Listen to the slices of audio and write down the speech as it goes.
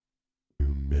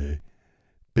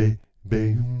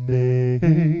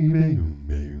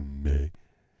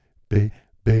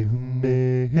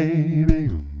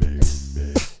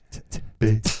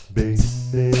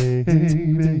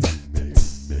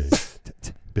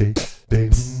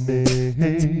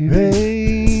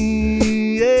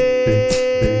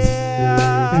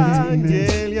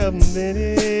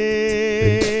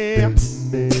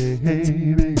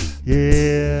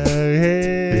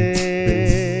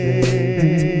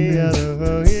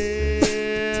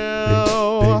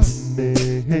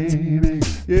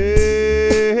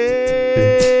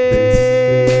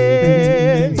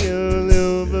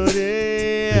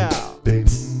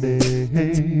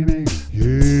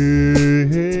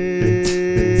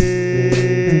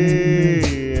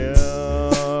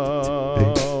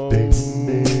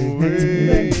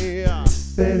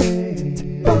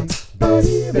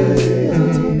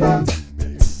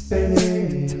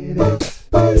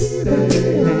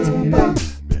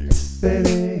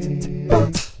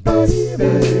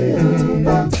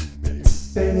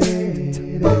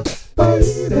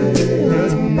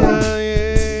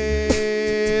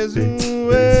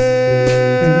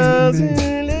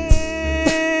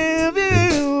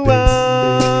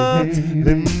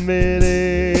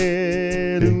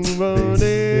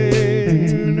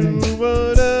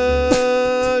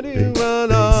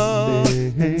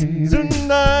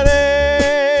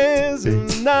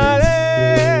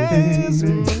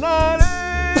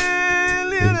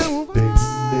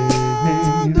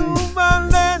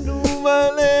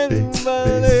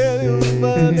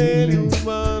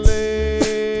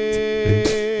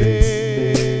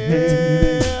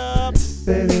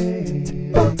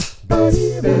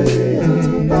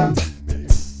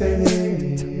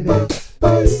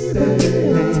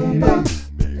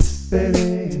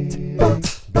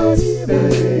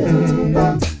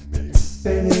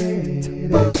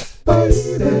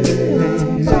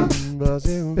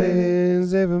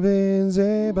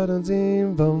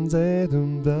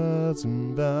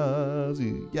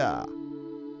Yeah.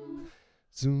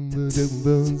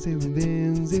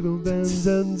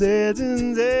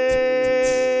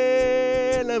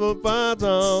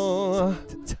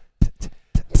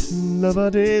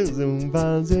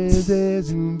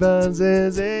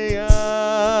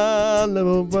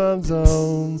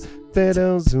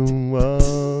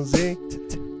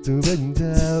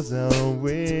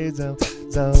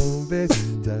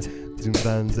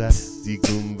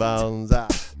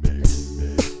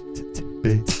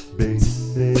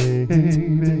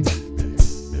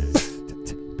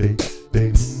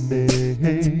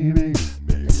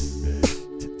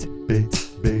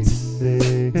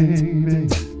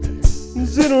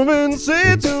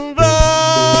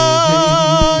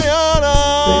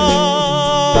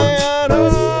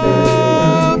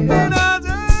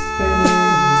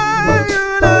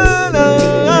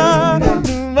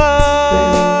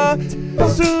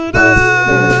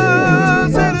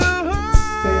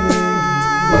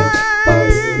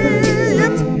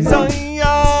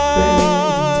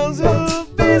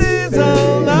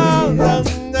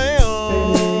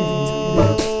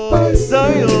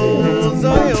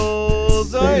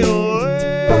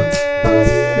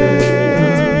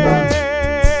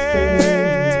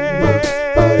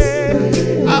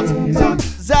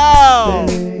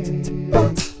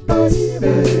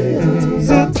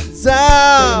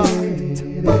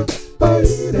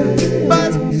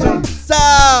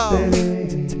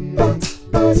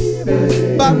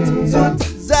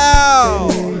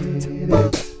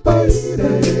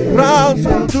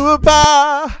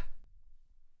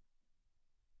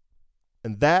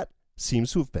 And that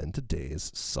seems to have been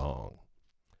today's song.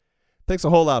 Thanks a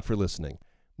whole lot for listening.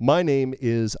 My name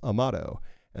is Amato,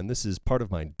 and this is part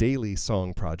of my daily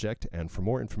song project. And for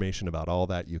more information about all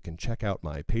that, you can check out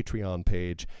my Patreon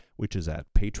page, which is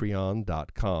at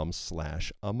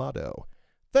patreon.com/Amato.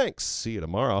 Thanks. See you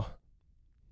tomorrow.